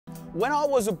When I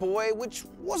was a boy, which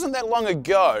wasn't that long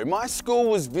ago, my school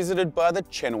was visited by the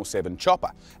Channel 7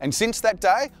 chopper. And since that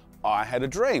day, I had a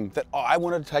dream that I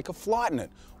wanted to take a flight in it.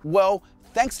 Well,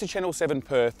 thanks to Channel 7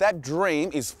 Perth, that dream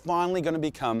is finally going to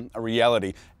become a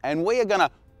reality. And we are going to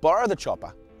borrow the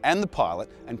chopper and the pilot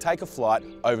and take a flight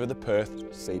over the Perth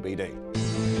CBD.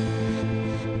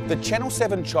 The Channel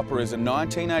 7 chopper is a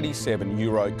 1987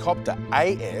 Eurocopter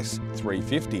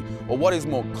AS350, or what is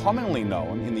more commonly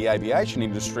known in the aviation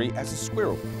industry as a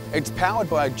Squirrel. It's powered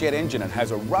by a jet engine and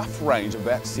has a rough range of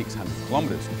about 600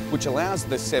 kilometres, which allows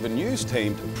the 7 News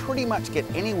team to pretty much get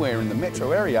anywhere in the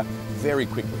metro area very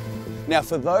quickly. Now,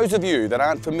 for those of you that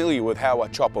aren't familiar with how a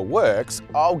chopper works,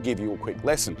 I'll give you a quick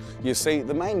lesson. You see,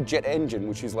 the main jet engine,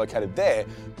 which is located there,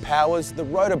 powers the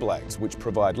rotor blades, which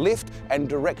provide lift and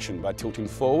direction by tilting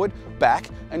forward, back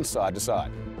and side to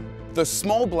side. The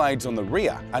small blades on the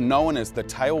rear are known as the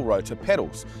tail rotor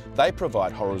pedals. They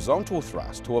provide horizontal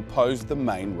thrust to oppose the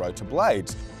main rotor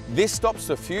blades. This stops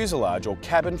the fuselage or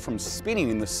cabin from spinning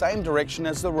in the same direction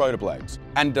as the rotor blades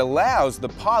and allows the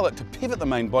pilot to pivot the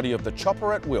main body of the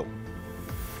chopper at will.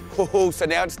 So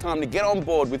now it's time to get on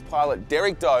board with pilot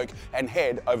Derek Doak and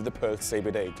head over the Perth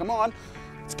CBD. Come on,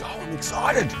 let's go, I'm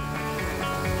excited.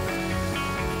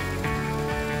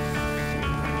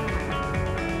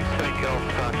 Golf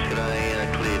Fox today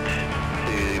cleared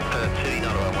to Perth City,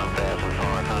 not around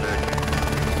 1,500.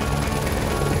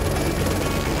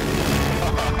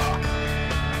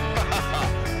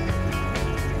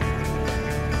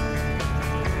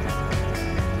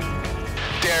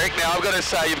 Derek, now I've got to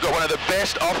say you've got one of the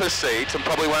best office seats and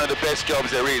probably one of the best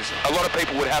jobs there is. A lot of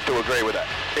people would have to agree with that.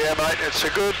 Yeah, mate,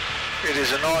 it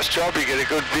is a nice job. You get a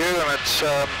good view, and it's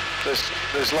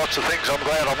there's lots of things I'm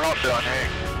glad I'm not doing here.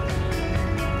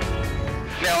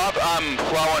 Now I've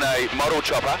flown a model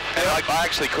chopper, and I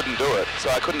actually couldn't do it, so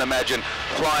I couldn't imagine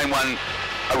flying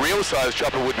a real size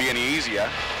chopper would be any easier.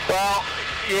 Well,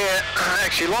 yeah,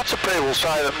 actually lots of people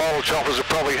say that model choppers are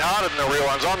probably harder than the real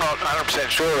ones. I'm not 100%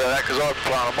 sure about that because I haven't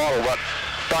flown a model, but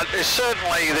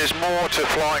there's more to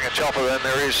flying a chopper than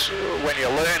there is when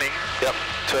you're learning. Yep.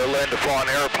 To learn to fly an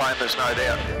aeroplane, there's no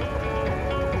doubt.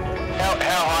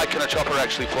 How high can a chopper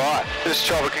actually fly? This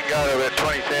chopper can go to about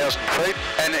 20,000 feet.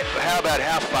 And how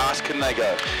fast can they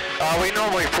go? We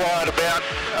normally fly at about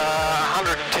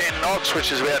 110 knots,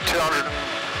 which is about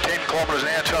 210 kilometres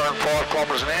an hour, 205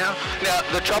 kilometres an hour. Now,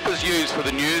 the chopper's used for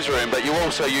the newsroom, but you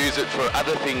also use it for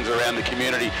other things around the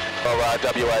community of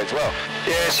WA as well.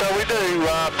 Yeah, so we do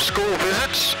school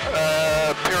visits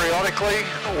periodically,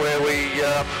 where we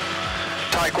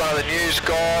take one of the news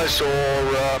guys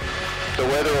or the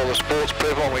weather or the sports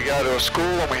people, and we go to a school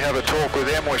and we have a talk with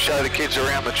them. We show the kids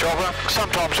around the chopper.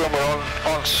 Sometimes when we're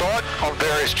on site on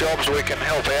various jobs, we can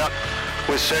help out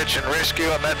with search and rescue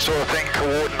and that sort of thing,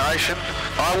 coordination.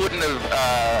 I wouldn't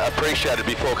have appreciated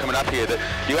before coming up here that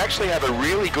you actually have a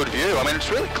really good view. I mean,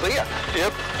 it's really clear.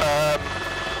 Yep,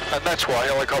 and that's why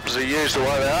helicopters are used the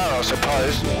way they are, I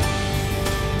suppose.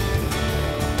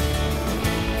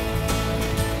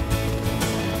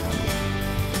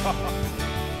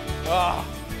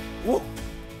 Woo.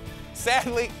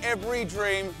 Sadly, every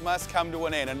dream must come to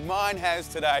an end, and mine has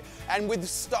today. And with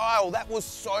style, that was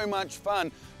so much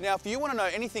fun. Now, if you want to know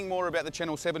anything more about the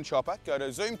Channel 7 chopper, go to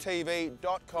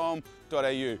zoomtv.com.au.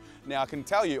 Now, I can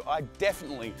tell you, I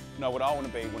definitely know what I want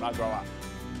to be when I grow up.